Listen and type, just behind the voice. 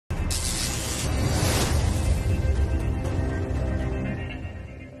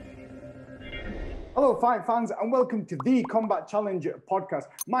Hello, fight fans, and welcome to the Combat Challenge podcast.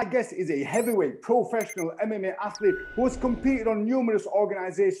 My guest is a heavyweight professional MMA athlete who has competed on numerous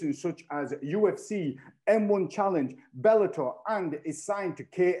organizations such as UFC, M1 Challenge, Bellator, and is signed to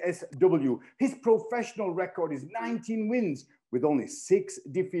KSW. His professional record is 19 wins with only 6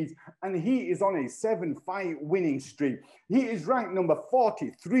 defeats, and he is on a 7-fight winning streak. He is ranked number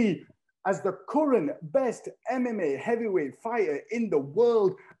 43 as the current best MMA heavyweight fighter in the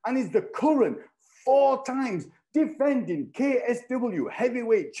world, and is the current 4 times defending KSW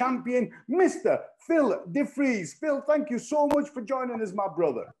heavyweight champion, Mr. Phil DeFries. Phil, thank you so much for joining us, my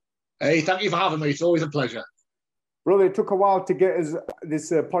brother. Hey, thank you for having me. It's always a pleasure. Brother, it took a while to get us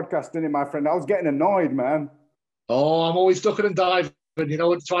this podcast in, my friend. I was getting annoyed, man. Oh, I'm always ducking and diving, you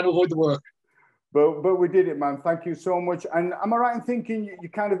know, trying to avoid the work. But we did it, man. Thank you so much. And am I right in thinking you're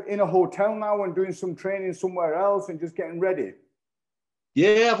kind of in a hotel now and doing some training somewhere else and just getting ready?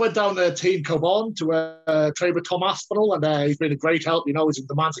 Yeah, I went down to Team Cobon to train with Tom Aspinall, and he's been a great help. You know, he's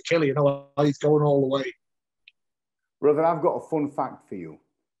the man to kill. You know, he's going all the way. Brother, I've got a fun fact for you.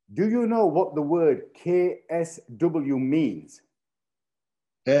 Do you know what the word KSW means?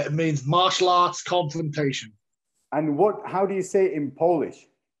 It means martial arts confrontation. And how do you say it in Polish?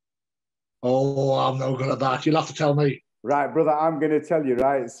 Oh, I'm no good at that. You'll have to tell me. Right, brother, I'm going to tell you,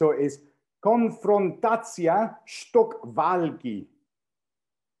 right? So it's konfrontacja sztuk walki.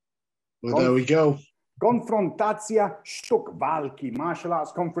 Well, there we go. Konfrontacja sztuk walki. Martial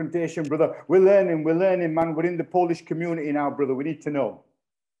arts confrontation, brother. We're learning, man. We're in the Polish community now, brother. We need to know.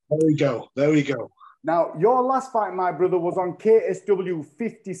 There we go. Now, your last fight, my brother, was on KSW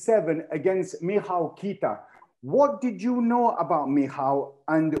 57 against Michał Kita. What did you know about Michał,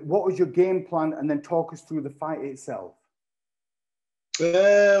 and what was your game plan? And then talk us through the fight itself.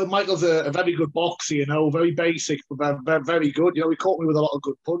 Michael's a very good boxer, you know, very basic, but very good. You know, he caught me with a lot of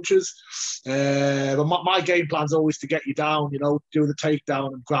good punches. But my game plan's always to get you down, you know, do the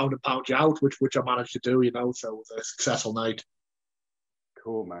takedown and ground and pound you out, which I managed to do, you know, so it was a successful night.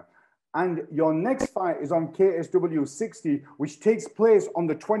 Cool, man. And your next fight is on KSW 60, which takes place on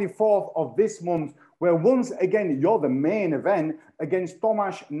the 24th of this month, where once again, you're the main event against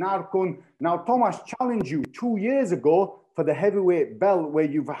Thomasz Narkun. Now, Thomas challenged you 2 years ago for the heavyweight belt, where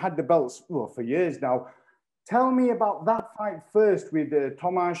you've had the belts for years now. Tell me about that fight first with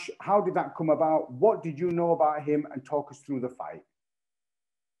Thomas. How did that come about? What did you know about him? And talk us through the fight.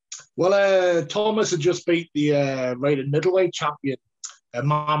 Well, Thomas had just beat the rated middleweight champion,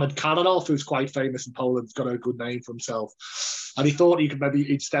 Mohamed Karadov, who's quite famous in Poland. He's got a good name for himself. And he thought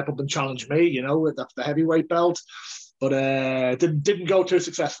he'd step up and challenge me, you know, with the heavyweight belt. But didn't go too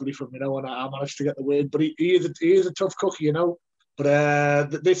successfully for him, you know, and I managed to get the win. But he is a tough cookie, you know.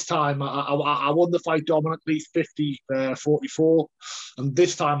 But this time I won the fight dominantly, 50-44. And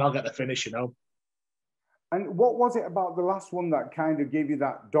this time I'll get the finish, you know. And what was it about the last one that kind of gave you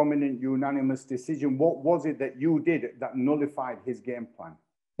that dominant, unanimous decision? What was it that you did that nullified his game plan?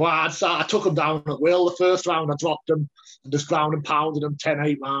 Well, I took him down at will. The first round, I dropped him and just ground and pounded him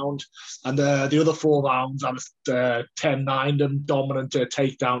 10-8 round. And the other 4 rounds, I was 10-9 him, dominant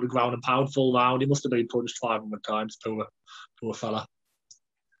takedown to ground and pound full round. He must have been punched 500 times, poor fella.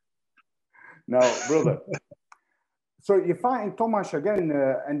 No, brother. So you're fighting Thomas again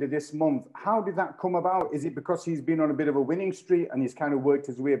end of this month. How did that come about? Is it because he's been on a bit of a winning streak and he's kind of worked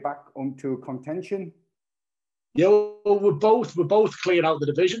his way back onto contention? Yeah, well, we're both cleared out the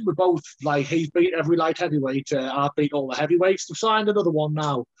division. We're both, like, he's beat every light heavyweight. I've beat all the heavyweights. We've signed another one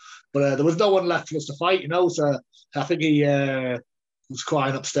now. But there was no one left for us to fight, you know. So I think he was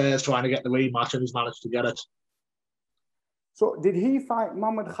crying upstairs trying to get the rematch, and he's managed to get it. So did he fight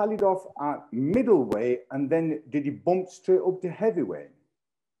Mohamed Khalidov at middleweight, and then did he bump straight up to heavyweight?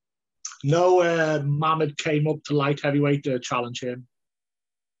 No, Mohamed came up to light heavyweight to challenge him.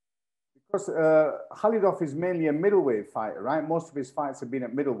 Because Khalidov is mainly a middleweight fighter, right? Most of his fights have been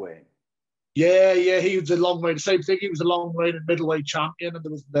at middleweight. Yeah, he was a long way. The same thing. He was a long way middleweight champion, and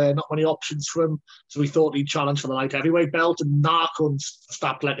there was not many options for him. So we thought he'd challenge for the light heavyweight belt. And Narkun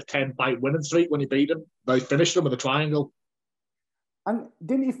stopped like a 10-fight winning streak when he beat him. They finished him with a triangle. And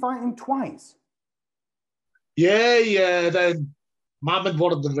didn't he fight him twice? Yeah. Then Mohamed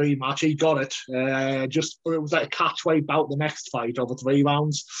wanted the rematch. He got it. It was like a catchweight bout the next fight over 3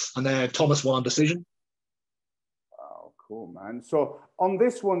 rounds, and then Thomas won on decision. Oh, cool, man. So on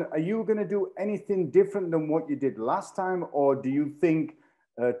this one, are you going to do anything different than what you did last time, or do you think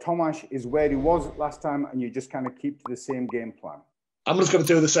Thomas is where he was last time, and you just kind of keep to the same game plan? I'm just going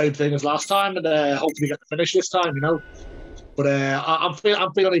to do the same thing as last time, and hopefully get the finish this time, you know. But I'm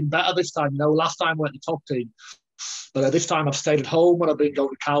feeling even better this time. You know, last time we went to top team. But this time I've stayed at home and I've been going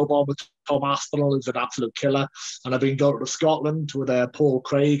to Cowbourne with Tom Aspinall, who's an absolute killer. And I've been going to Scotland with Paul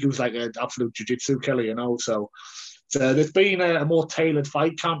Craig, who's like an absolute jiu-jitsu killer, you know. So there's been a more tailored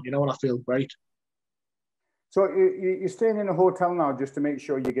fight camp, you know, and I feel great. So you're staying in a hotel now just to make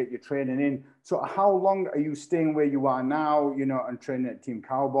sure you get your training in. So how long are you staying where you are now, you know, and training at Team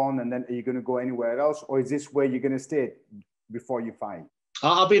Cowbourne? And then are you going to go anywhere else? Or is this where you're going to stay before you fight?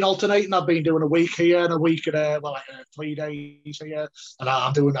 I've been alternating. I've been doing a week here and a week at 3 days here, and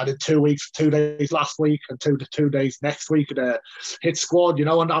I did 2 weeks, 2 days last week, and two days next week at a hit squad. You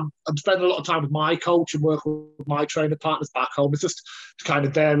know, and I'm spending a lot of time with my coach and working with my training partners back home. It's just to kind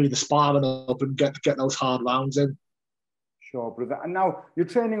of vary the sparring up and get those hard rounds in. Sure, brother. And now you're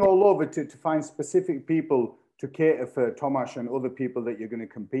training all over to find specific people to cater for Thomas and other people that you're going to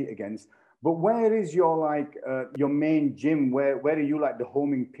compete against. But where is your your main gym? Where are you like the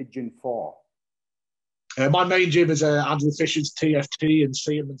homing pigeon for? My main gym is Andrew Fisher's TFT in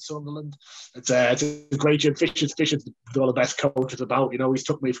Seaham in Sunderland. It's a great gym. Fisher's one of the best coaches about. You know, he's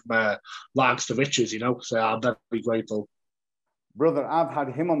took me from rags to riches. You know, so I'm very grateful. Brother, I've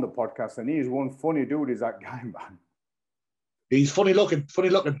had him on the podcast, and he's one funny dude. Is that guy, man? He's funny looking.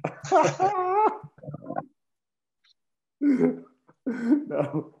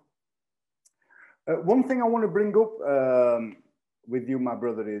 No. One thing I want to bring up with you, my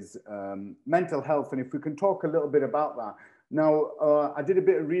brother, is mental health. And if we can talk a little bit about that. Now, I did a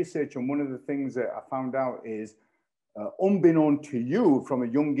bit of research, and one of the things that I found out is, unbeknown to you, from a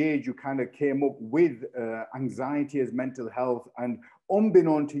young age, you kind of came up with anxiety as mental health. And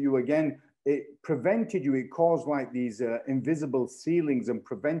unbeknown to you, again, it prevented you, it caused like these invisible ceilings and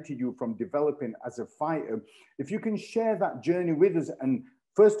prevented you from developing as a fighter. If you can share that journey with us, and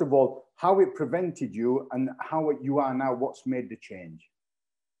first of all, how it prevented you and how you are now, what's made the change?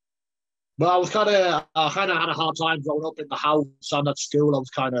 Well, I kind of had a hard time growing up in the house and at school. I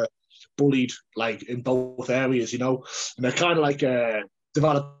was kind of bullied, like in both areas, you know, and I kind of like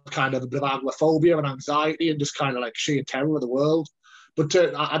developed kind of a bit of agoraphobia and anxiety and just kind of like sheer terror of the world. But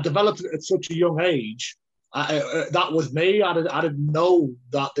I developed it at such a young age. That was me. I didn't know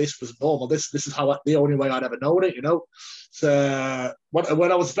that this was normal. This is how the only way I'd ever known it, you know. So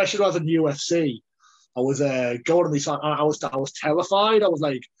when I was, especially when I was in UFC, I was going on these. I was terrified. I was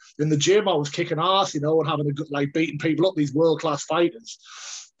like in the gym. I was kicking ass, you know, and having a good, like beating people up. These world class fighters.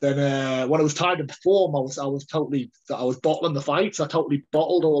 Then when it was time to perform, I was bottling the fights. I totally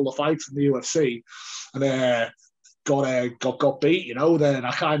bottled all the fights in the UFC, and got beat. You know. Then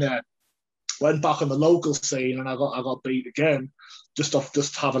I kind of went back on the local scene, and I got beat again. Just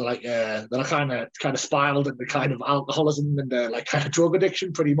having like then I kind of spiraled into kind of alcoholism and like kind of drug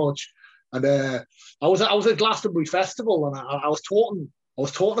addiction pretty much. And I was at Glastonbury Festival, and I was talking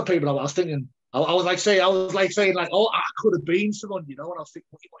to people. I was thinking, I was like saying like, oh, I could have been someone, you know. And I was thinking,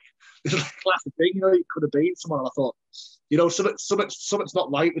 this is like a classic thing, you know, you could have been someone. And I thought, you know, something's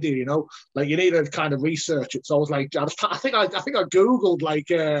not right with you, you know. Like you need to kind of research it. So I was like, I think I googled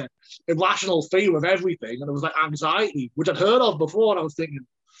like irrational fear of everything, and it was like anxiety, which I'd heard of before. And I was thinking,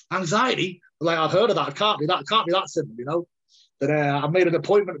 anxiety, like I've heard of that. It can't be that simple, you know. But I made an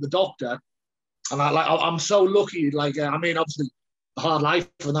appointment at the doctor, and I'm so lucky. Like I mean, obviously, the hard life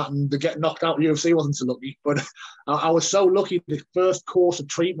and that, and the getting knocked out of UFC wasn't so lucky. But I was so lucky. The first course of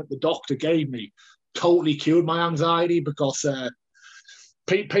treatment the doctor gave me totally cured my anxiety, because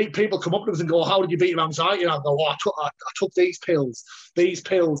people come up to us and go, "How did you beat your anxiety?" And I go, "Oh, I took these pills. These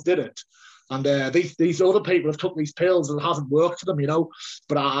pills did it." And these other people have took these pills and it hasn't worked for them, you know.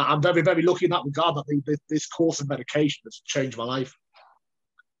 But I'm very, very lucky in that regard that this course of medication has changed my life.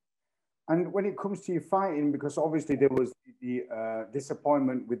 And when it comes to your fighting, because obviously there was the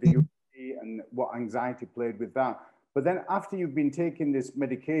disappointment with the UFC and what anxiety played with that. But then after you've been taking this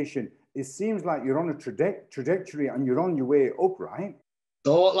medication, it seems like you're on a trajectory and you're on your way up, right?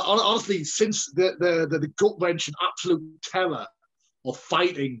 So honestly, since the gut-wrenching absolute terror of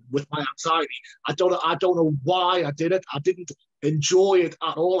fighting with my anxiety, I don't know why I did it. I didn't enjoy it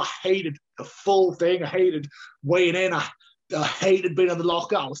at all. I hated the full thing. I hated weighing in. I hated being in the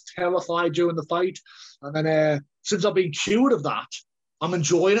locker. I was terrified during the fight. And then since I've been cured of that, I'm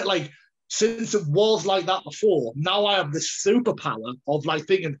enjoying it. Like, since it was like that before, now I have this superpower of like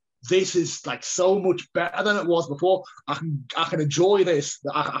thinking this is like so much better than it was before. I can enjoy this.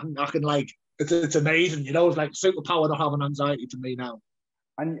 I can like, it's amazing, you know. It's like superpower not having anxiety to me now.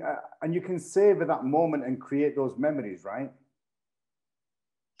 And you can savor that moment and create those memories, right?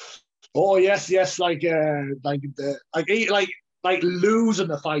 Oh yes, like like losing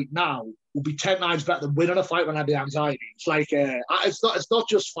the fight now would be 10 times better than winning a fight when I had the anxiety. It's like it's not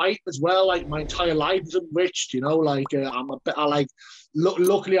just fight as well. Like my entire life is enriched, you know. Like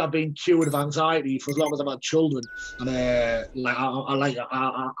luckily I've been cured of anxiety for as long as I've had children, and I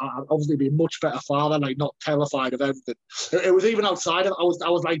obviously be a much better father. Like not terrified of everything. It was even outside of I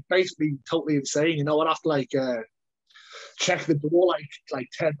was like basically totally insane. You know, I'd have to like. Check the door like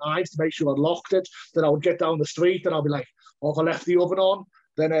 10 times to make sure I'd locked it. Then I would get down the street and I'll be like, oh, if I left the oven on.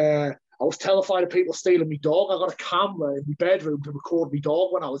 Then I was terrified of people stealing my dog. I got a camera in my bedroom to record my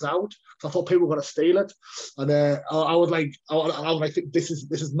dog when I was out. So I thought people were going to steal it. And I was like, think this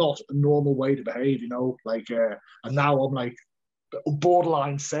is not a normal way to behave, you know. Like, and now I'm like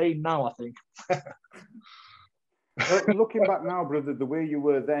borderline sane now, I think. Well, looking back now, brother, the way you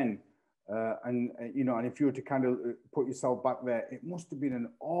were then, and you know, and if you were to kind of put yourself back there, it must have been an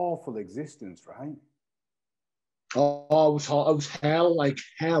awful existence, right? Oh, it was hot. It was hell, like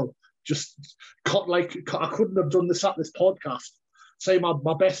hell. Just like I couldn't have done this at this podcast. Say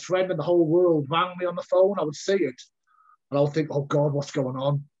my best friend in the whole world rang me on the phone, I would see it, and I would think, oh God, what's going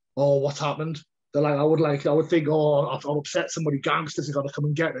on? Oh, what's happened? I would think, oh, I've upset somebody, gangsters are gonna come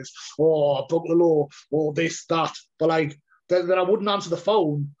and get us. Oh, I broke the law. Oh, this, that. But like, then I wouldn't answer the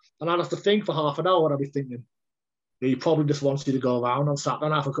phone, and I'd have to think for half an hour, and I'd be thinking, he probably just wants you to go around on Saturday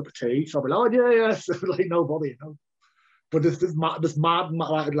and have a cup of tea. So I'll be like, oh, yeah. Like, nobody, you know. But this mad,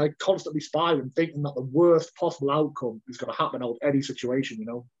 like constantly spiraling, thinking that the worst possible outcome is going to happen out of any situation, you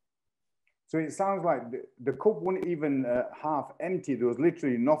know. So it sounds like the cup wasn't even half empty. There was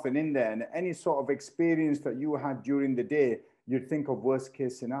literally nothing in there. And any sort of experience that you had during the day, you'd think of worst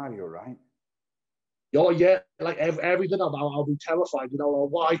case scenario, right? Oh yeah, like everything I'll be terrified, you know, or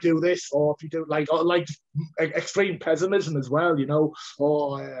why do this, or if you do like extreme pessimism as well, you know,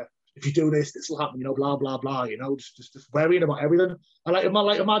 or if you do this, this will happen, you know, blah blah blah, you know, just worrying about everything. And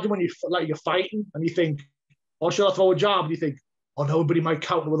imagine when you're fighting and you think, oh, should I throw a jab? And you think, oh, nobody might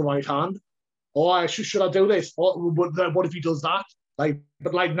counter with the right hand. Or should I do this? What if he does that?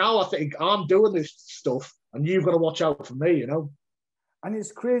 But now I think I'm doing this stuff, and you've got to watch out for me, you know. And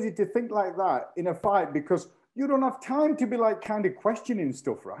it's crazy to think like that in a fight because you don't have time to be like kind of questioning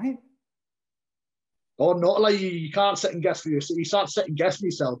stuff, right? Or not, like you can't second guess for yourself. You start second guessing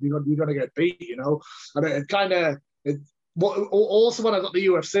yourself, you're going to get beat, you know. And it kind of. Also, when I got the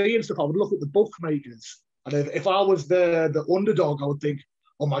UFC and stuff, I would look at the bookmakers, and if I was the underdog, I would think,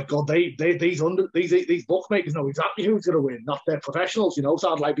 oh my God, these bookmakers know exactly who's going to win, not their professionals, you know.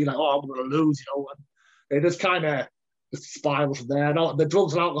 So I'd be like, oh, I'm going to lose, you know. And it just kind of spirals from there. No, the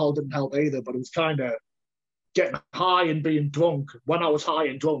drugs and alcohol didn't help either, but it was kind of getting high and being drunk. When I was high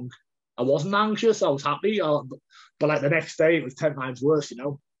and drunk, I wasn't anxious. I was happy. But like the next day, it was 10 times worse, you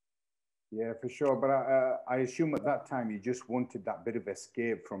know. Yeah, for sure. But I assume at that time you just wanted that bit of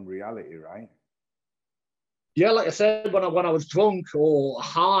escape from reality, right? Yeah, like I said, when I was drunk or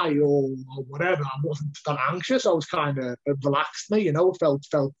high or whatever, I wasn't that anxious. I was kind of, it relaxed me, you know. Felt.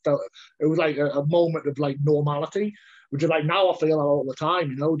 It was like a moment of like normality, which is like now I feel all the time,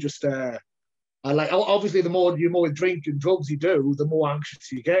 you know. Just I like obviously the more drink and drugs you do, the more anxious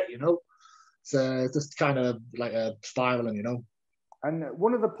you get, you know. It's just kind of like a spiraling, you know. And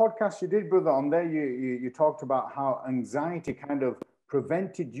one of the podcasts you did, brother, on there, you talked about how anxiety kind of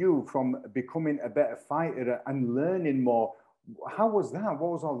prevented you from becoming a better fighter and learning more. How was that?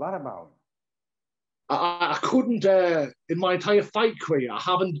 What was all that about? I couldn't, in my entire fight career, I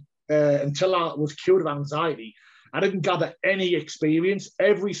haven't, until I was cured of anxiety, I didn't gather any experience.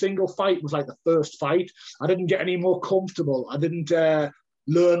 Every single fight was like the first fight. I didn't get any more comfortable. I didn't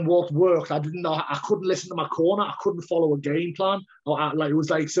learn what worked. I didn't know. I couldn't listen to my corner. I couldn't follow a game plan. It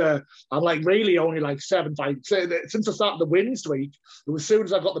was like I'm like really only like 7 fights since I started the win streak. It was as soon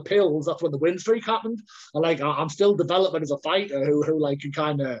as I got the pills, that's when the win streak happened. I'm still developing as a fighter who like can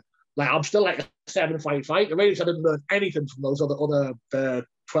kind of like I'm still like a 7-fight fighter. Really, so I didn't learn anything from those other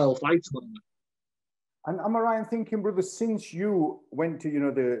 12 fights. And am I right in thinking, brother, since you went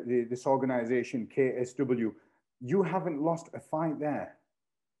to this organization KSW, you haven't lost a fight there?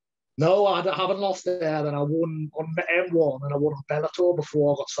 No, I haven't lost there. Then I won on the M1 and I won on Bellator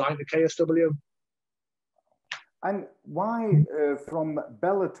before I got signed to KSW. And why from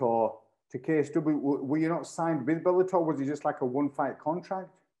Bellator to KSW, were you not signed with Bellator? Was it just like a 1-fight contract?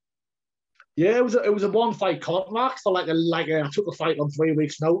 Yeah, it was a 1-fight contract for I took a fight on 3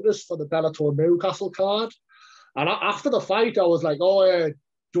 weeks' notice for the Bellator Newcastle card. And after the fight, I was like, oh, do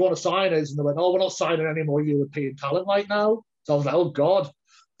you want to sign us? And they went, oh, we're not signing any more European talent right now. So I was like, oh, God.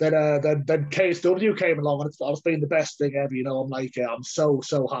 Then KSW came along, and it's been the best thing ever. You know, I'm so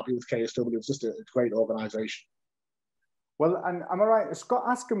happy with KSW. It's just a great organisation. Well, and am I right? Scott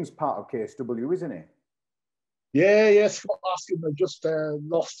Askam's part of KSW, isn't he? Yeah, Scott Askin have just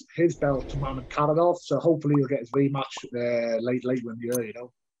lost his belt to Mohamed Karadov, so hopefully he'll get his rematch later in the year, you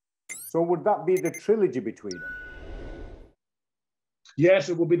know. So would that be the trilogy between them? Yes,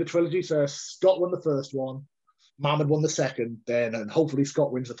 it will be the trilogy. So Scott won the first one, Mohamed won the second, then and hopefully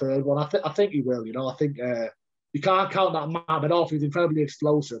Scott wins the third one. I think he will, you know. I think you can't count that Mohamed off. He's incredibly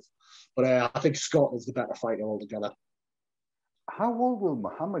explosive, but I think Scott is the better fighter altogether. How old will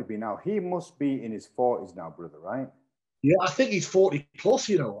Mohamed be now? He must be in his 40s now, brother, right? Yeah, I think he's 40 plus,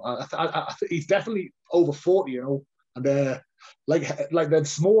 you know. I think he's definitely over 40, you know. And like the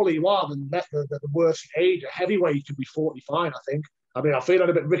smaller you are, the worse age. A heavyweight could be 45, I think. I mean, I feel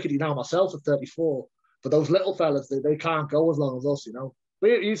a bit rickety now myself at 34. But those little fellas, they can't go as long as us, you know.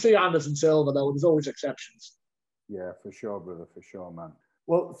 But you see Anderson Silva, though, there's always exceptions. Yeah, for sure, brother, for sure, man.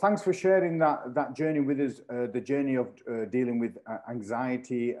 Well, thanks for sharing that journey with us, the journey of dealing with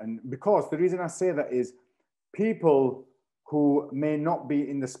anxiety. And because the reason I say that is people who may not be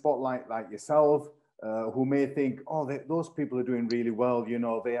in the spotlight like yourself, who may think, oh, those people are doing really well, you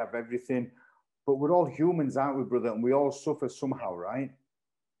know, they have everything. But we're all humans, aren't we, brother? And we all suffer somehow, right?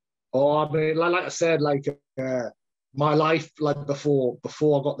 Oh, I mean, like I said, my life, like before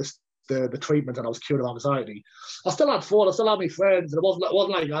I got the treatment and I was cured of anxiety, I still had fun. I still had my friends, and it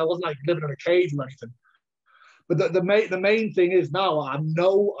wasn't like I wasn't like living in a cage or anything. But the main thing is now I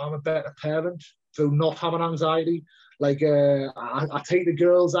know I'm a better parent through not having anxiety. Like I take the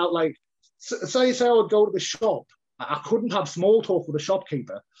girls out. Like say I would go to the shop, I couldn't have small talk with the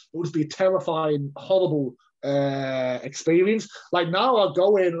shopkeeper. It would just be a terrifying, horrible experience. Like now I'll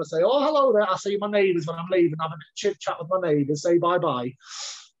go in and I say, oh, hello there. I see my neighbours when I'm leaving, having a chit chat with my neighbours, say bye bye.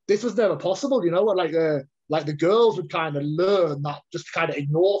 This was never possible, you know. Like the girls would kind of learn that just kind of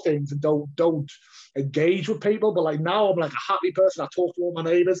ignore things and don't engage with people. But like now I'm like a happy person. I talk to all my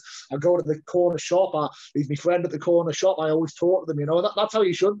neighbours. I go to the corner shop. I leave my friend at the corner shop. I always talk to them, you know. That's how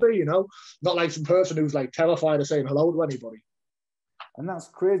you should be, you know. Not like some person who's like terrified of saying hello to anybody. And that's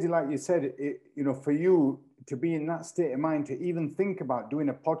crazy, like you said, you know, for you to be in that state of mind, to even think about doing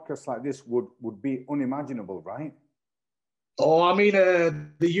a podcast like this would be unimaginable, right? Oh, I mean,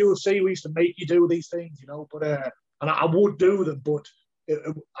 the UFC, we used to make you do these things, you know, but and I would do them, but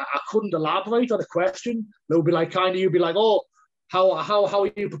I couldn't elaborate on a question. They would be like, you'd be like, oh, how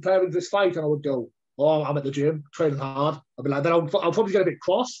are you preparing for this fight? And I would go, oh, I'm at the gym, training hard. I'd be like, then I'll probably get a bit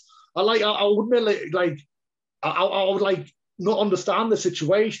cross. I wouldn't really, like, I would like not understand the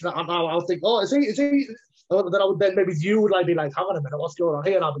situation. I'll think, oh, is he? Then maybe you would like be like, hang on a minute, what's going on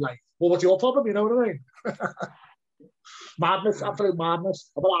here? And I'll be like, well, what's your problem? You know what I mean? Madness, absolute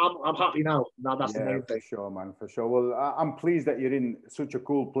madness. But I'm happy now. That's the main thing. For sure, man, for sure. Well, I'm pleased that you're in such a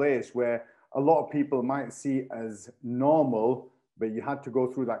cool place where a lot of people might see as normal, but you had to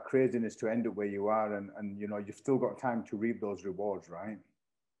go through that craziness to end up where you are, and you know, you've still got time to reap those rewards, right?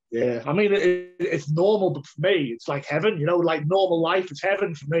 Yeah, I mean, it's normal, but for me, it's like heaven, you know, like normal life is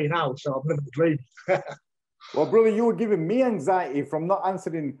heaven for me now, so I'm living the dream. Well, brother, you were giving me anxiety from not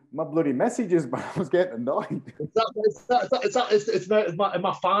answering my bloody messages, but I was getting annoyed. It's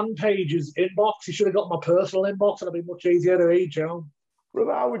my fan page's inbox. You should have got my personal inbox, and it'd be much easier to read, you know.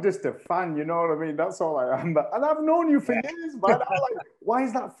 Brother, I was just a fan, you know what I mean? That's all I am. And I've known you for years, man. Why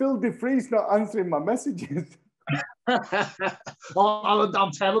is that Phil DeFries not answering my messages?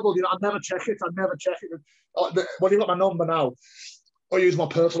 I'm terrible, you know. I never check it. Well, you got my number now. I use my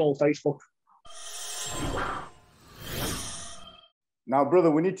personal Facebook. Now, brother,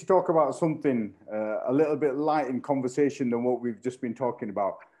 we need to talk about something a little bit light in conversation than what we've just been talking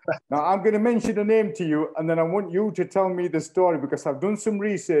about. Now, I'm going to mention a name to you, and then I want you to tell me the story because I've done some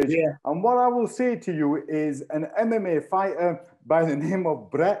research. Yeah. And what I will say to you is an MMA fighter by the name of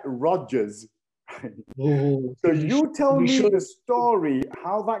Brett Rogers. Oh, so you tell me the story,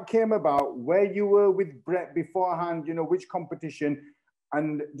 how that came about, where you were with Brett beforehand, you know, which competition,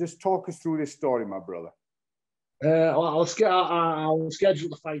 and just talk us through this story, my brother. I was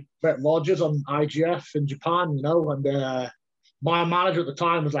scheduled to fight Brett Rogers on IGF in Japan, you know, and my manager at the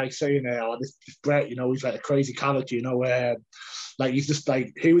time was like saying, this Brett, you know, he's like a crazy character, you know, like he's just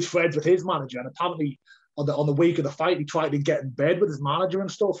like, he was friends with his manager, and apparently on the week of the fight, he tried to get in bed with his manager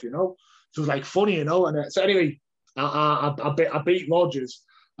and stuff, you know. So it was like funny, you know. And so anyway, I beat Rogers,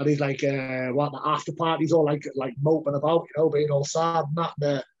 and he's like, what, the after party's all like moping about, you know, being all sad and that.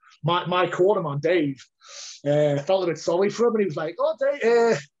 And, my cornerman Dave felt a bit sorry for him, and he was like, "Oh,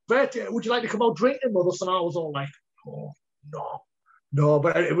 Dave, Brett, would you like to come out drinking with us?" And I was all like, "Oh, no."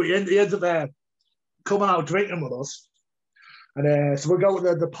 But he ended up coming out drinking with us. And so we go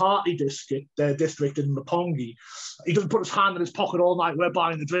to the party district in Mapongi. He doesn't put his hand in his pocket all night. We're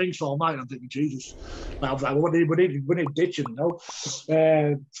buying the drinks all night. I'm thinking, Jesus. I was like, well, we need ditching, you know.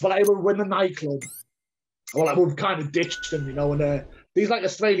 So like, we're in the nightclub. Well, like, we've kind of ditched him, you know. And these like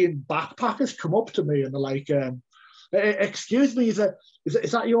Australian backpackers come up to me and they're like, excuse me, is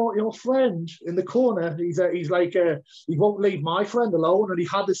that your friend in the corner? He's like, he won't leave my friend alone. And he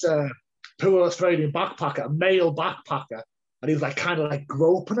had this poor Australian backpacker, a male backpacker. And he was like kind of like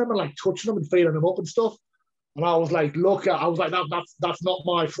groping him and like touching him and feeling him up and stuff. And I was like, look, I was like, that's not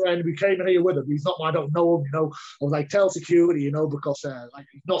my friend. We came in here with him. He's not, I don't know him, you know. I was like, tell security, you know, because like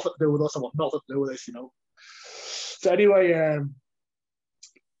he's nothing to do with us. I want nothing to do with this, you know. So anyway,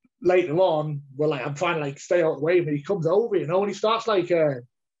 later on, we're like, I'm trying to like stay out of the way, but he comes over, you know, and he starts like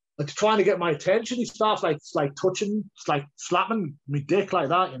trying to get my attention. He starts like touching, like slapping me dick like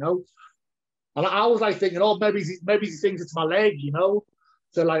that, you know. And I was like thinking, oh, maybe he thinks it's my leg, you know.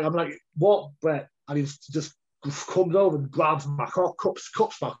 So like, I'm like, what, Brett? And he just comes over and grabs my cock,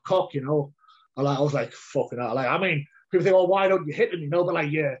 cups my cock, you know. And like, I was like, fucking hell. Like, I mean, people think, oh, why don't you hit him, you know? But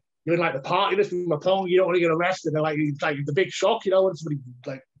like, yeah, you're in like the party, this is my phone, you don't want to get arrested. And like, it's like the big shock, you know, when somebody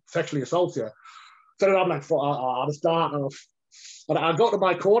like sexually assaults you. So then I'm like, I'll just start. And I got to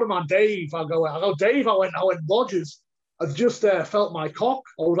my quarter man, Dave. I go, Dave, I went, Rogers. I just felt my cock.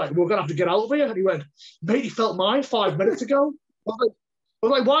 I was like, we're going to have to get out of here. And he went, mate, he felt mine 5 minutes ago. I was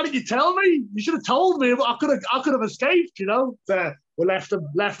like, why didn't you tell me? You should have told me. I could have escaped, you know. So we left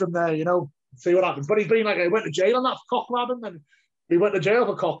him there, you know, see what happens. But he's been like, he went to jail on that for cock grabbing. And he went to jail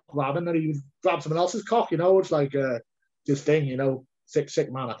for cock grabbing. And he grabbed someone else's cock, you know. It's like this thing, you know, sick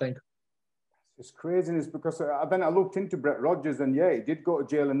man, I think. It's craziness because then I looked into Brett Rogers and yeah, he did go to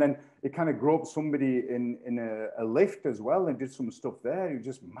jail and then he kind of groped somebody in a lift as well and did some stuff there. It was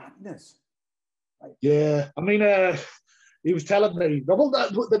just madness. Like, yeah, I mean, he was telling me, well,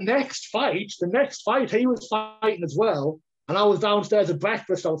 the next fight, he was fighting as well. And I was downstairs at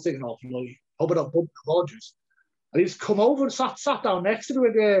breakfast. I was thinking, oh, you know, hope I don't bump Rogers. And he's come over and sat down next to me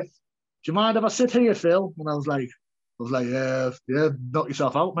and do you mind if I sit here, Phil? And I was like, yeah, knock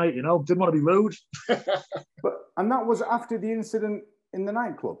yourself out, mate. You know, didn't want to be rude. And that was after the incident in the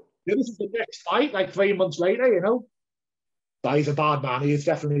nightclub. Yeah, this is the next fight, like 3 months later. You know, but he's a bad man. He is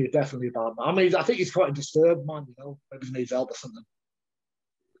definitely a bad man. I mean, I think he's quite a disturbed man. You know, maybe he needs help or something.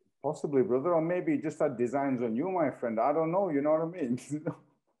 Possibly, brother, or maybe he just had designs on you, my friend. I don't know. You know what I mean?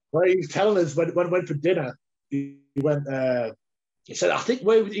 Well, he was telling us when we went for dinner. He went. He said, I think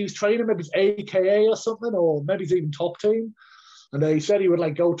where he was training, maybe it's AKA or something, or maybe it's even top team. And he said he would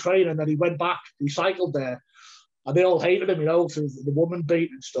like go train, and then he went back. He cycled there, and they all hated him, you know, so the woman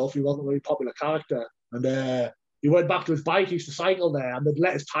beat and stuff. He wasn't a really popular character, and he went back to his bike. He used to cycle there, and they'd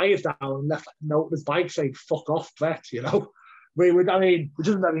let his tires down and left like a note on his bike saying "fuck off, Brett," you know. I mean, which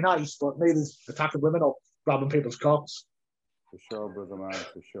isn't very nice, but neither's attacking women or grabbing people's cocks. For sure, brother, man,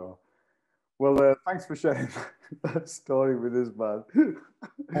 for sure. Well, thanks for sharing that story with us, man.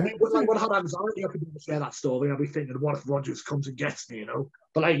 I mean, when I had anxiety, I could share that story. I'd be thinking, what if Rogers comes and gets me, you know?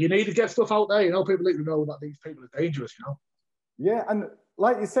 But like, you need to get stuff out there, you know? People need to know that these people are dangerous, you know? Yeah, and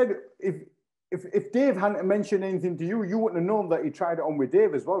like you said, if Dave hadn't mentioned anything to you, you wouldn't have known that he tried it on with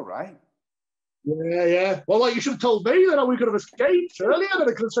Dave as well, right? Yeah. Well, like, you should have told me that we could have escaped earlier, that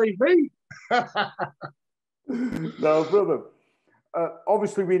it could have saved me. No, brother.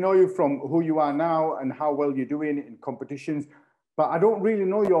 Obviously, we know you from who you are now and how well you're doing in competitions, but I don't really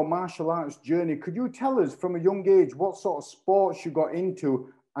know your martial arts journey. Could you tell us from a young age what sort of sports you got into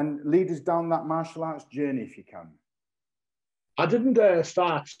and lead us down that martial arts journey if you can? I didn't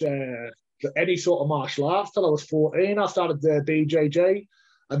start any sort of martial arts till I was 14. I started BJJ,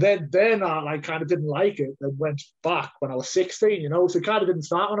 and then I like kind of didn't like it and went back when I was 16, you know, so it kind of didn't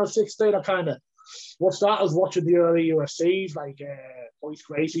start when I was 16. What started was watching the early UFCs, like Royce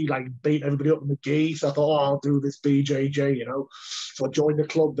Gracie, like beat everybody up in the gi. So I thought, oh, I'll do this BJJ, you know. So I joined the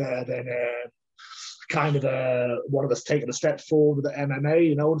club there. Then one of us taking a step forward with the MMA,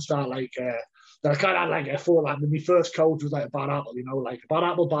 you know, and start like. Then I kind of had like a thought, like my first coach was like a bad apple, you know, like a bad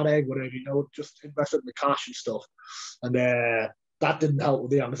apple, bad egg, whatever, you know, just invested in the cash and stuff. And that didn't help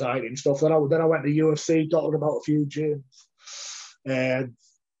with the anxiety and stuff. Then I went to UFC, dotted about a few gyms, and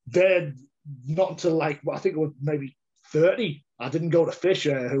then. Not until like I think it was maybe 30. I didn't go to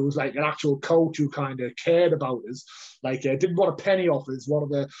Fisher, who was like an actual coach who kind of cared about us. Like didn't want a penny off us.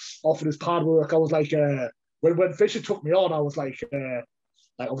 Offered his hard work. I was like when Fisher took me on, I was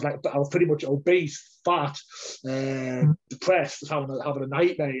pretty much obese, fat, depressed, having a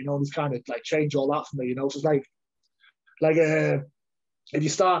nightmare. You know, and he's kind of like changed all that for me. You know, so it's like if you're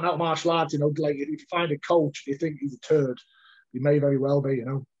starting out martial arts, you know, like if you find a coach and you think he's a turd. He may very well be, you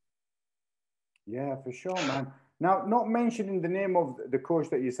know. Yeah, for sure, man. Now, not mentioning the name of the coach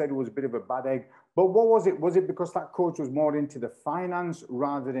that you said was a bit of a bad egg, but what was it? Was it because that coach was more into the finance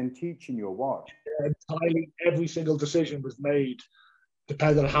rather than teaching you or what? Entirely, every single decision was made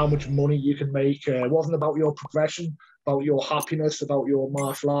depending on how much money you can make. It wasn't about your progression, about your happiness, about your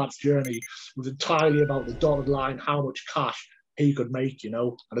martial arts journey. It was entirely about the dotted line, how much cash he could make, you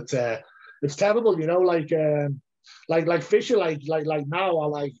know. And it's terrible, you know, like Fisher, like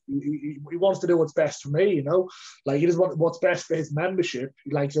now, he wants to do what's best for me, you know. Like he doesn't want what's best for his membership.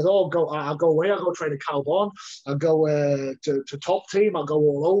 He like says, "Oh, I'll go away. I'll go train at Calbon. I'll go to top team. I'll go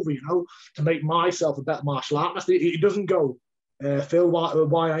all over, you know, to make myself a better martial artist." He doesn't go. Phil,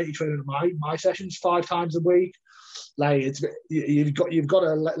 why aren't you training at my sessions 5 times a week? Like you've got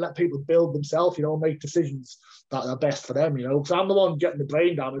to let people build themselves, you know, make decisions that are best for them, you know. Because I'm the one getting the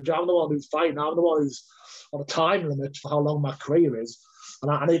brain damage. I'm the one who's fighting. I'm the one who's on a time limit for how long my career is,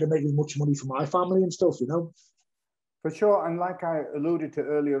 and I need to make as much money for my family and stuff, you know. For sure, and like I alluded to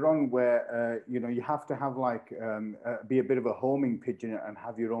earlier on, where you know, you have to have like be a bit of a homing pigeon and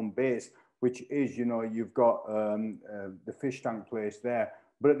have your own base, which is, you know, you've got the fish tank place there.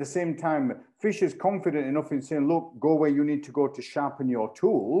 But at the same time, Fish is confident enough in saying, look, go where you need to go to sharpen your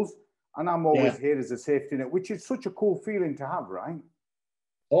tools. And I'm always here as a safety net, which is such a cool feeling to have, right?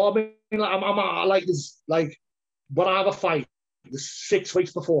 Oh, I mean, like, I like this, like, when I have a fight, 6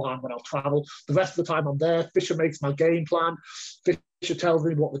 weeks beforehand when I'll travel. The rest of the time I'm there. Fisher makes my game plan. Fisher tells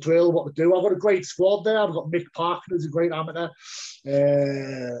me what to drill, what to do. I've got a great squad there. I've got Mick Parker, who's a great amateur.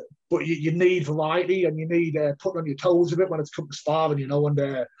 But you need variety, and you need putting on your toes a bit when it's come to sparring, you know,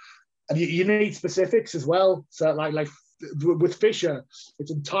 and you need specifics as well. So like with Fisher,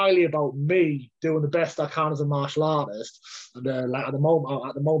 it's entirely about me doing the best I can as a martial artist, and like at the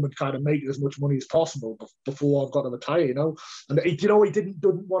moment, kind of making as much money as possible before I've got to retire, you know. And you know, he didn't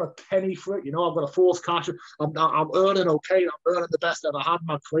want a penny for it, you know. I've got a force cash. I'm earning okay. I'm earning the best I've ever had in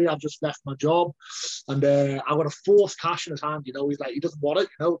my career. I've just left my job, and I've got a force cash in his hand, you know. He's like, he doesn't want it,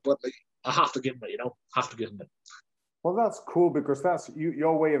 you know, but like, I have to give him it, you know. Have to give him it. Well, that's cool, because that's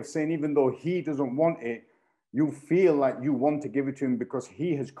your way of saying, even though he doesn't want it, you feel like you want to give it to him because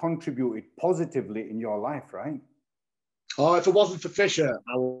he has contributed positively in your life, right? Oh, if it wasn't for Fisher,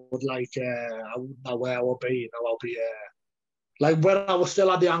 I wouldn't know where I would be. You know, I'll be like when I was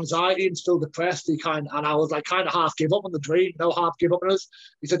still had the anxiety and still depressed. And I was like kind of half give up on the dream, you know, half give up on us.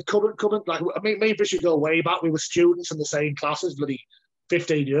 He said, "Come and like, I mean, me and Fisher go way back. We were students in the same classes, bloody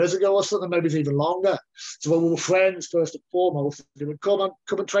 15 years ago or something, maybe it's even longer. So when we were friends, first and foremost, he would come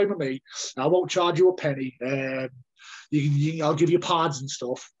and train with me. I won't charge you a penny. I'll give you pads and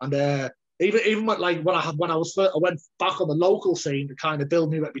stuff. And even when I went back on the local scene to kind of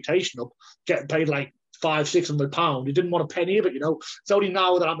build my reputation up, getting paid like £500-600. He didn't want a penny of it, you know. It's only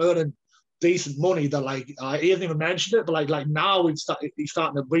now that I'm earning decent money that like he hasn't even mentioned it, but like now he's starting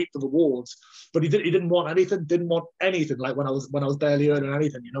to reap the rewards. But he didn't want anything like when I was barely earning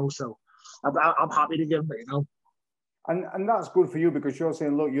anything, you know. So I'm happy to give him it, you know. And that's good for you, because you're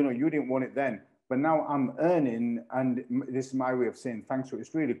saying, look, you know, you didn't want it then, but now I'm earning, and this is my way of saying thanks. So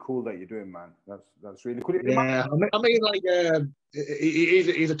it's really cool that you're doing, man. That's really cool. Yeah, I mean, like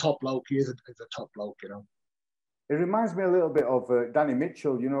he's a top bloke. He's a top bloke, you know. It reminds me a little bit of Danny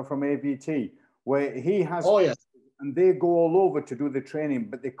Mitchell, you know, from AVT, where he has, and they go all over to do the training,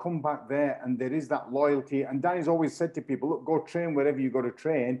 but they come back there and there is that loyalty. And Danny's always said to people, look, go train wherever you got to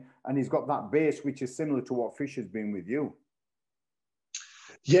train. And he's got that base, which is similar to what Fisher's been with you.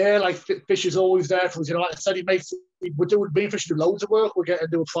 Yeah, like Fisher's always there for us. You know, like I said, me and Fisher do loads of work. We're getting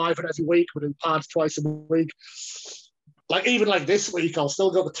to do a private every week. We do pads twice a week. Like even like this week, I'll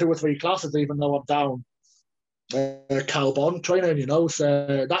still go to 2 or 3 classes, even though I'm down Calbon training, you know.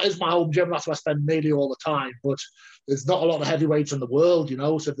 So that is my home gym. That's where I spend nearly all the time. But there's not a lot of heavyweights in the world, you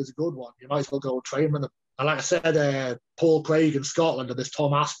know. So if there's a good one, you might as well go and train with them. And like I said, Paul Craig in Scotland and this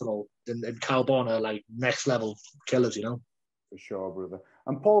Tom Aspinall in Calbon are like next level killers, you know. For sure, brother.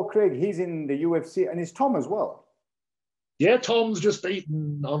 And Paul Craig, he's in the UFC, and is Tom as well? Yeah, Tom's just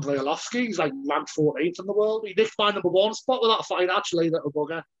beaten Andrei Arlovsky. He's like ranked 14th in the world. He nicked my #1 spot with that fight, actually, little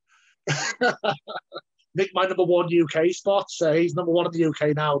bugger. Nicked my #1 UK spot. He's #1 in the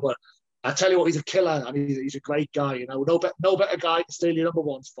UK now, but I tell you what, he's a killer, and he's a great guy. You know, no better guy to steal your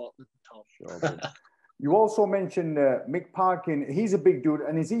 #1 spot than Tom. Sure, you also mentioned Mick Parkin. He's a big dude,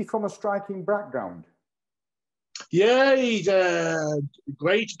 and is he from a striking background? Yeah, he's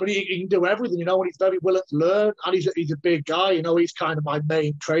great, but he can do everything, you know, and he's very willing to learn, and he's a big guy, you know. He's kind of my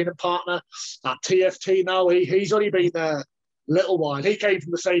main training partner at TFT now. He's only been there little while. He came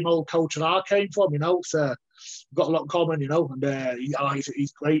from the same old culture I came from, you know, so we've got a lot in common, you know, and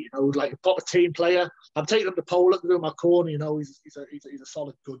he's great, you know, like a proper team player. I'm taking him to Poland to do my corner, you know, he's a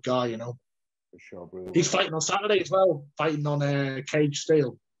solid, good guy, you know. For sure, brother. He's fighting on Saturday as well, fighting on Cage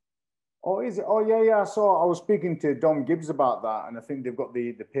Steel. Oh, is it? Oh, yeah, yeah. I was speaking to Dom Gibbs about that, and I think they've got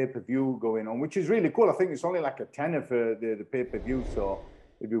the pay-per-view going on, which is really cool. I think it's only like a tenner for the pay-per-view, so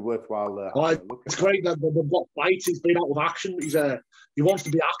it'd be worthwhile. It's great that they've got fights. He's been out of action. He wants to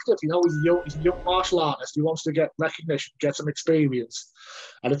be active. You know, he's a young martial artist. He wants to get recognition, get some experience,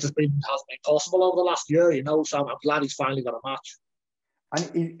 and it has been possible over the last year. You know, so I'm glad he's finally got a match.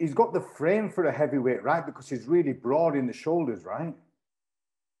 And he's got the frame for a heavyweight, right? Because he's really broad in the shoulders, right?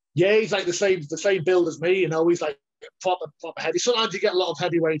 Yeah, he's like the same build as me. You know, he's like proper heavy. Sometimes you get a lot of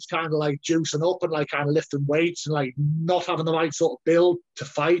heavyweights kind of like juicing up and like kind of lifting weights and like not having the right sort of build to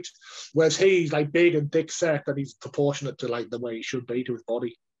fight. Whereas he's like big and thick set and he's proportionate to like the way he should be to his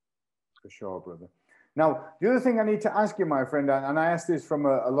body. For sure, brother. Now, the other thing I need to ask you, my friend, and I ask this from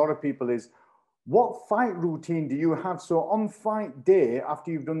a lot of people, is what fight routine do you have? So on fight day,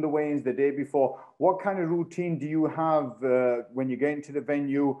 after you've done the weigh-ins the day before, what kind of routine do you have when you get into the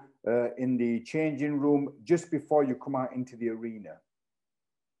venue, in the changing room, just before you come out into the arena?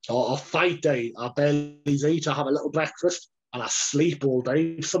 Or fight day, I barely eat. I have a little breakfast and I sleep all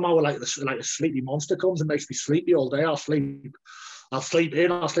day. Somehow, like a sleepy monster comes and makes me sleepy all day. I'll sleep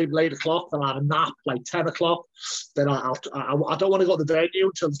in, I'll sleep late o'clock, then I'll have a nap like 10 o'clock. Then I don't want to go to the venue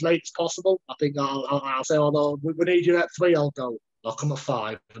until as late as possible. I think I'll say, no, we need you at 3, I'll go. I'll come at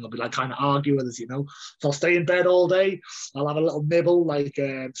 5, and they'll be like kind of argue with us, you know. So I'll stay in bed all day. I'll have a little nibble, like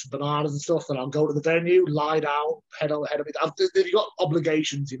some bananas and stuff. Then I'll go to the venue, lie down, head on ahead of it. If you've got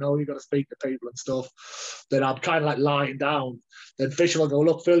obligations, you know, you've got to speak to people and stuff. Then I'm kind of like lying down. Then Fisher will go,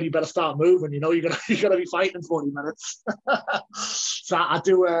 look, Phil, you better start moving. You know, you're gonna be fighting in 40 minutes. So I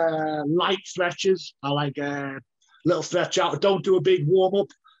do light stretches. I like little stretch out. I don't do a big warm up.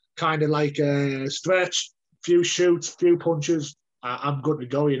 Kind of like stretch, few shoots, few punches. I'm good to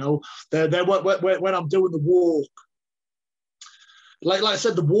go, you know. When I'm doing the walk, like I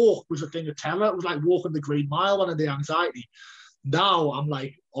said, the walk was a thing of terror. It was like walking the Green Mile and the anxiety. Now I'm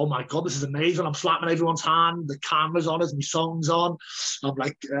like, oh my God, this is amazing. I'm slapping everyone's hand. The camera's on as my song's on. I'm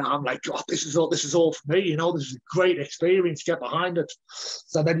like, God, this is all for me. You know, this is a great experience. Get behind it.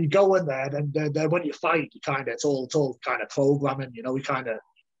 So then you go in there, and then when you fight, it's all kind of programming. You know,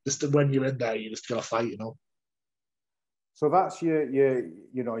 just when you're in there, you just gotta fight. You know. So that's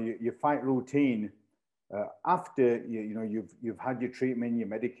your fight routine. After you've had your treatment, your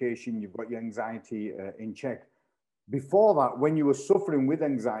medication, you've got your anxiety in check. Before that, when you were suffering with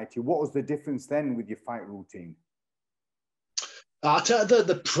anxiety, what was the difference then with your fight routine?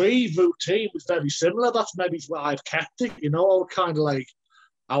 The pre-routine was very similar. That's maybe where I've kept it. You know, I would kind of like,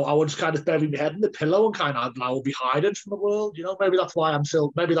 I would just kind of bury my head in the pillow and I would be hiding from the world. You know, maybe that's why I'm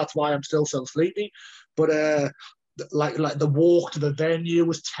still so sleepy. But like the walk to the venue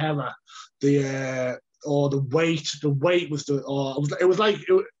was terror. The weight was it was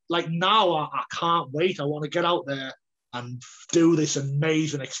like now I can't wait. I want to get out there and do this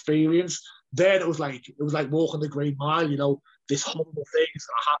amazing experience. Then it was like walking the Green Mile, you know, this horrible thing is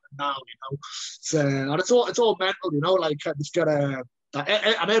gonna happen now, you know. So, and it's all mental, you know, like it's gotta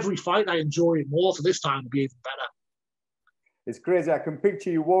and every fight I enjoy it more, so this time it'll be even better. It's crazy. I can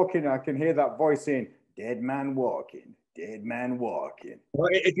picture you walking, I can hear that voice saying, dead man walking, dead man walking. Well,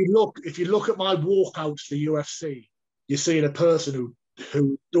 if you look at my walkouts for UFC, you see a person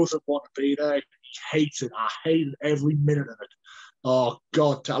who doesn't want to be there. He hates it. I hated every minute of it. Oh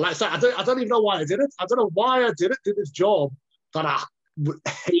God! Like I said, I don't even know why I did it. I don't know why I did this job that I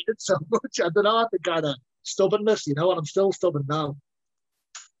hated so much. I don't know. I think kind of stubbornness, you know, and I'm still stubborn now.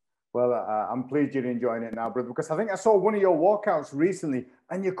 Well, I'm pleased you're enjoying it now, brother, because I think I saw one of your walkouts recently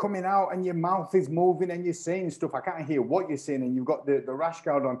and you're coming out and your mouth is moving and you're saying stuff. I can't hear what you're saying, and you've got the rash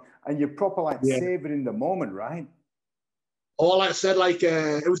guard on and you're proper savoring the moment, right? All I said,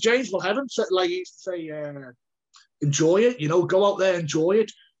 it was James Mulheaven, like he used to say, enjoy it, you know, go out there, enjoy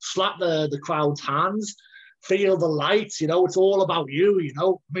it, slap the crowd's hands, feel the lights, you know, it's all about you, you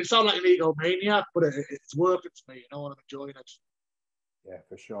know. I mean, it sounds like an egomaniac, but it's working for me, you know, and I'm enjoying it. Yeah,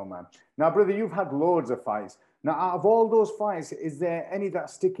 for sure, man. Now, brother, you've had loads of fights. Now, out of all those fights, is there any that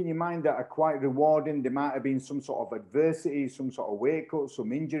stick in your mind that are quite rewarding? There might have been some sort of adversity, some sort of weight cut,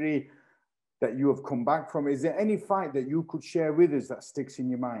 some injury that you have come back from. Is there any fight that you could share with us that sticks in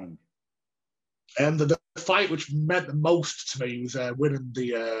your mind? And the fight which meant the most to me was winning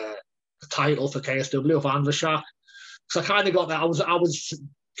the title for KSW of Andreshak. So I kind of got that. I was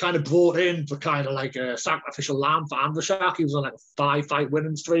kind of brought in for kind of like a sacrificial lamb for Andreshak. He was on like a 5-fight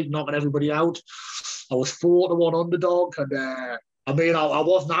winning streak, knocking everybody out. I was 4-1 underdog, and I mean, I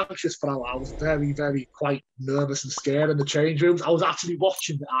wasn't anxious, but I was very, very quite nervous and scared in the change rooms. I actually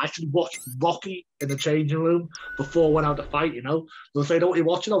watched Rocky in the changing room before I went out to fight, you know. So if they know what you're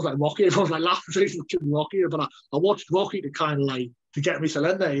watching, I was like Rocky. I was like laughing watching Rocky, but I watched Rocky to kind of like to get myself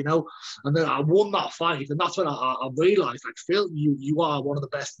in there, you know. And then I won that fight, and that's when I realised, like, Phil, you are one of the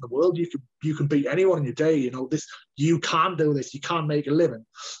best in the world. You can beat anyone in your day, you know. You can do this. You can make a living,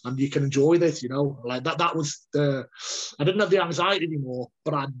 and you can enjoy this, you know. Like that was the. I didn't have the anxiety anymore,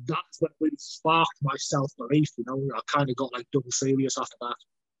 but that's what really sparked my self-belief, you know. I kind of got like double serious after that.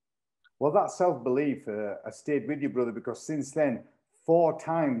 Well, that self-belief has stayed with you, brother, because since then, 4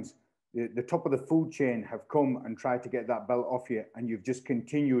 times the top of the food chain have come and tried to get that belt off you, and you've just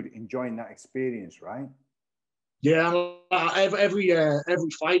continued enjoying that experience, right? Yeah, every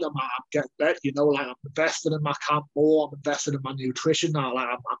fight I'm getting better. You know, like I'm investing in my camp more. I'm investing in my nutrition.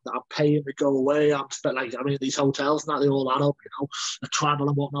 I'm paying to go away. These hotels now, they all add up. You know, the travel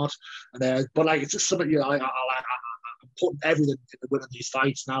and whatnot. And but like it's just something, you know, I'm putting everything into winning these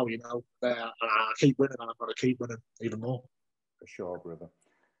fights now. You know, and I keep winning, and I'm going to keep winning even more. For sure, brother.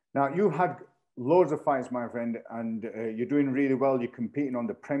 Now, you've had loads of fights, my friend, and you're doing really well. You're competing on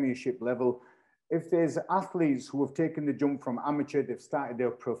the Premiership level. If there's athletes who have taken the jump from amateur, they've started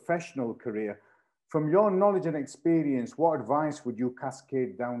their professional career, from your knowledge and experience, what advice would you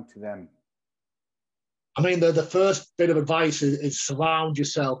cascade down to them? I mean, the first bit of advice is surround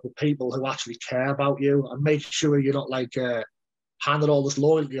yourself with people who actually care about you, and make sure you're not like handed all this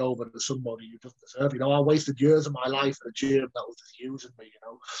loyalty over to somebody you don't deserve. You know, I wasted years of my life in a gym that was just using me. You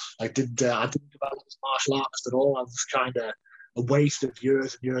know, I didn't develop as martial artist at all. I was kind of a waste of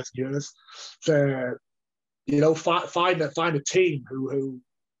years and years and years. So, you know, find a team who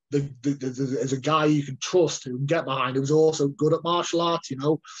there's a guy you can trust, who can get behind, who's also good at martial arts, you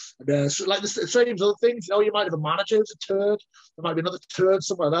know. And so like the same other things, you know, you might have a manager who's a turd, there might be another turd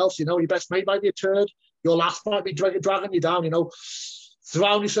somewhere else, you know, your best mate might be a turd, your last might be dragging you down, you know.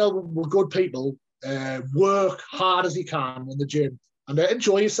 Surround yourself with good people, work hard as you can in the gym, and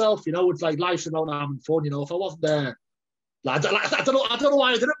enjoy yourself, you know. It's like life's about having fun, you know. If I wasn't there, I don't know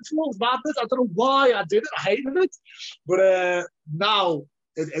why I did it before. It was madness. I don't know why I did it. I hated it. But now,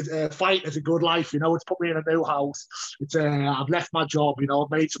 fight is a good life, you know. It's put me in a new house. I've left my job, you know. I've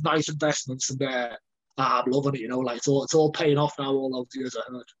made some nice investments, and I'm loving it, you know. Like it's all paying off now. All those years I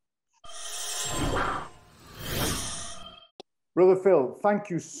heard. Brother Phil, thank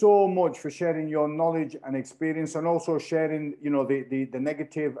you so much for sharing your knowledge and experience, and also sharing, you know, the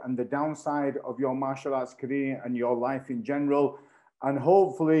negative and the downside of your martial arts career and your life in general. And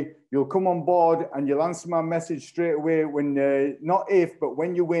hopefully you'll come on board and you'll answer my message straight away when, not if, but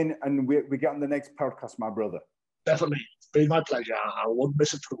when you win and we get on the next podcast, my brother. Definitely. It's been my pleasure. I wouldn't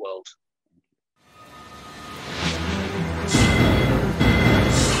miss it for the world.